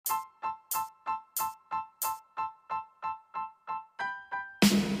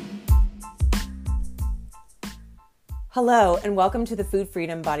Hello, and welcome to the Food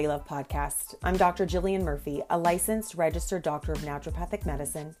Freedom Body Love Podcast. I'm Dr. Jillian Murphy, a licensed registered doctor of naturopathic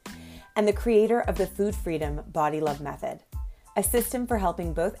medicine and the creator of the Food Freedom Body Love Method, a system for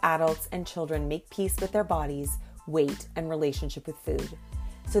helping both adults and children make peace with their bodies, weight, and relationship with food,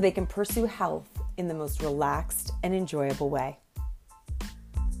 so they can pursue health in the most relaxed and enjoyable way.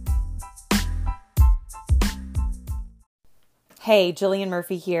 Hey, Jillian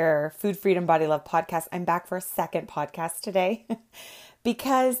Murphy here, Food Freedom Body Love Podcast. I'm back for a second podcast today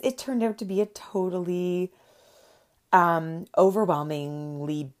because it turned out to be a totally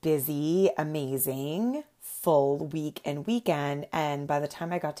overwhelmingly busy, amazing, full week and weekend. And by the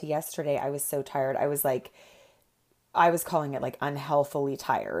time I got to yesterday, I was so tired. I was calling it like unhealthily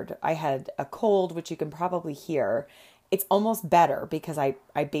tired. I had a cold, which you can probably hear. It's almost better because I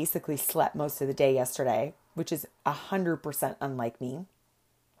basically slept most of the day yesterday, which is 100% unlike me.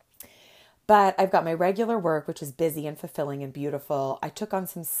 But I've got my regular work, which is busy and fulfilling and beautiful. I took on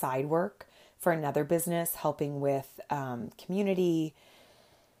some side work for another business, helping with community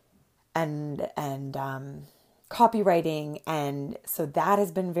and copywriting. And so that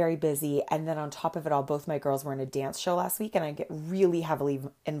has been very busy. And then on top of it all, both my girls were in a dance show last week and I get really heavily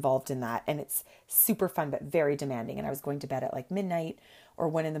involved in that. And it's super fun, but very demanding. And I was going to bed at like midnight or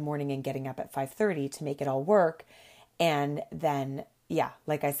 1 a.m. and getting up at 5:30 to make it all work. And then,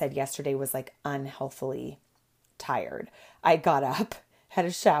 like I said, yesterday was like unhealthily tired. I got up, had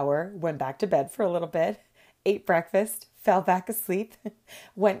a shower, went back to bed for a little bit, ate breakfast, fell back asleep,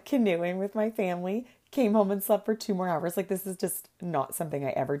 went canoeing with my family, came home and slept for 2 more hours. Like, this is just not something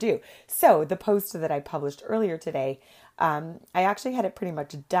I ever do. So the post that I published earlier today, I actually had it pretty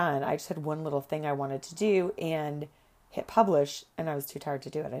much done. I just had one little thing I wanted to do and hit publish, and I was too tired to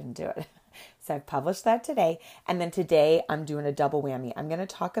do it. I didn't do it. So I've published that today. And then today I'm doing a double whammy. I'm going to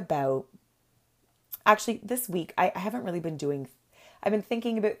talk about, actually this week, I haven't really been I've been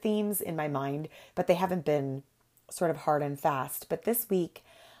thinking about themes in my mind, but they haven't been sort of hard and fast. But this week,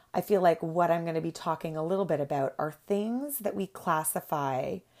 I feel like what I'm going to be talking a little bit about are things that we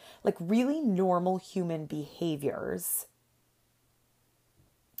classify like really normal human behaviors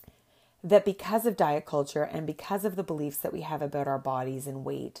that because of diet culture and because of the beliefs that we have about our bodies and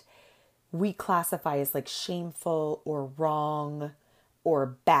weight, we classify as like shameful or wrong or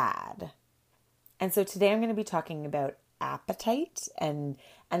bad. And so today I'm going to be talking about appetite and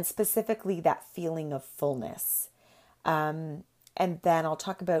specifically that feeling of fullness. And then I'll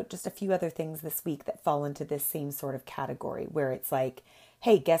talk about just a few other things this week that fall into this same sort of category where it's like,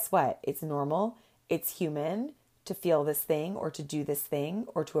 hey, guess what? It's normal. It's human to feel this thing or to do this thing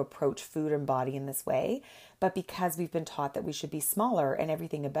or to approach food and body in this way. But because we've been taught that we should be smaller and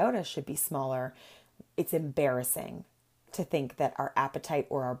everything about us should be smaller, it's embarrassing to think that our appetite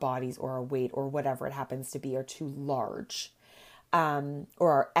or our bodies or our weight or whatever it happens to be are too large. Or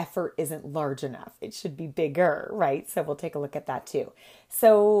our effort isn't large enough. It should be bigger, right? So we'll take a look at that too.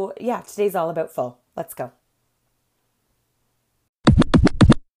 So today's all about full. Let's go.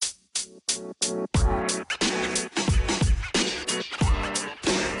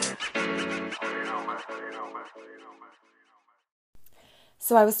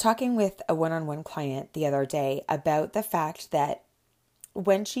 So I was talking with a one-on-one client the other day about the fact that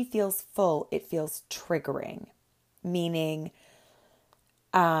when she feels full, it feels triggering, meaning,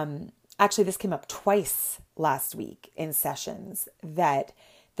 actually this came up twice last week in sessions, that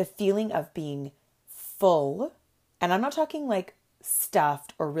the feeling of being full, and I'm not talking like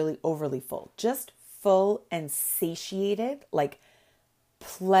stuffed or really overly full, just full and satiated, like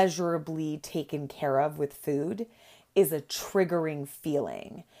pleasurably taken care of with food, is a triggering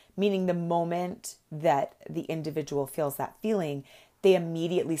feeling, meaning the moment that the individual feels that feeling, they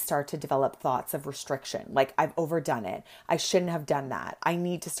immediately start to develop thoughts of restriction. Like, I've overdone it. I shouldn't have done that. I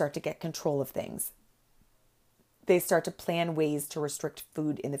need to start to get control of things. They start to plan ways to restrict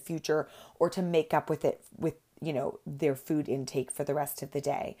food in the future or to make up with it with, their food intake for the rest of the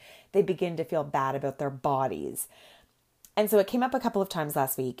day. They begin to feel bad about their bodies. And so it came up a couple of times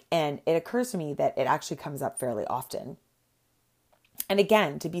last week, and it occurs to me that it actually comes up fairly often. And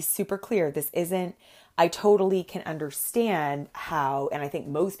again, to be super clear, I totally can understand how, and I think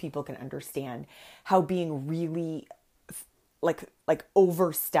most people can understand how being really like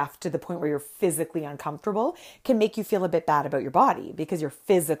overstuffed to the point where you're physically uncomfortable can make you feel a bit bad about your body because you're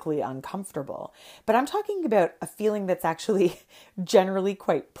physically uncomfortable. But I'm talking about a feeling that's actually generally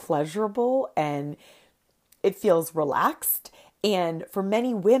quite pleasurable and it feels relaxed. And for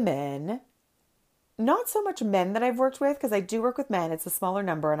many women, not so much men that I've worked with, because I do work with men, it's a smaller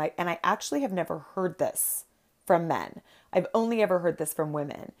number. And I actually have never heard this from men. I've only ever heard this from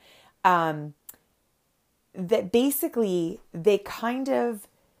women. that basically they kind of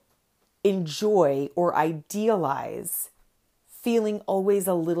enjoy or idealize feeling always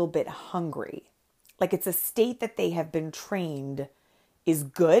a little bit hungry. Like it's a state that they have been trained is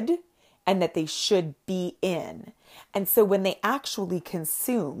good and that they should be in. And so when they actually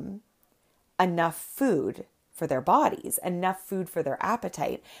consume enough food for their bodies, enough food for their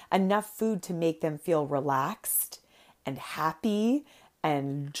appetite, enough food to make them feel relaxed and happy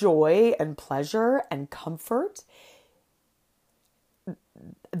and joy and pleasure and comfort,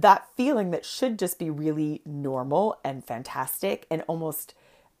 that feeling that should just be really normal and fantastic and almost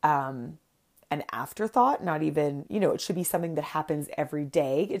an afterthought, not even, it should be something that happens every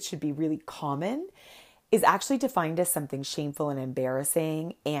day. It should be really common, is actually defined as something shameful and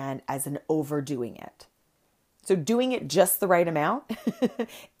embarrassing and as an overdoing it. So doing it just the right amount,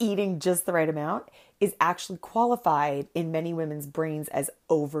 eating just the right amount, is actually qualified in many women's brains as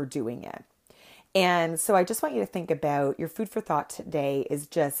overdoing it. And so I just want you to think about your food for thought today is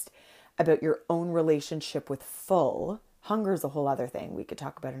just about your own relationship with full. Hunger is a whole other thing we could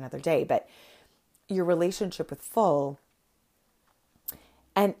talk about another day, but your relationship with full.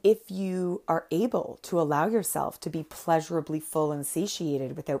 And if you are able to allow yourself to be pleasurably full and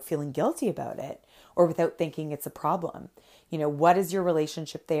satiated without feeling guilty about it or without thinking it's a problem, what is your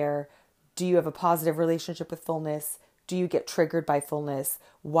relationship there? Do you have a positive relationship with fullness? Do you get triggered by fullness?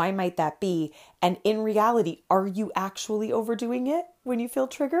 Why might that be? And in reality, are you actually overdoing it when you feel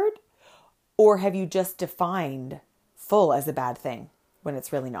triggered? Or have you just defined full as a bad thing when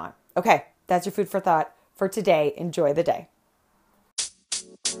it's really not? Okay, that's your food for thought for today. Enjoy the day.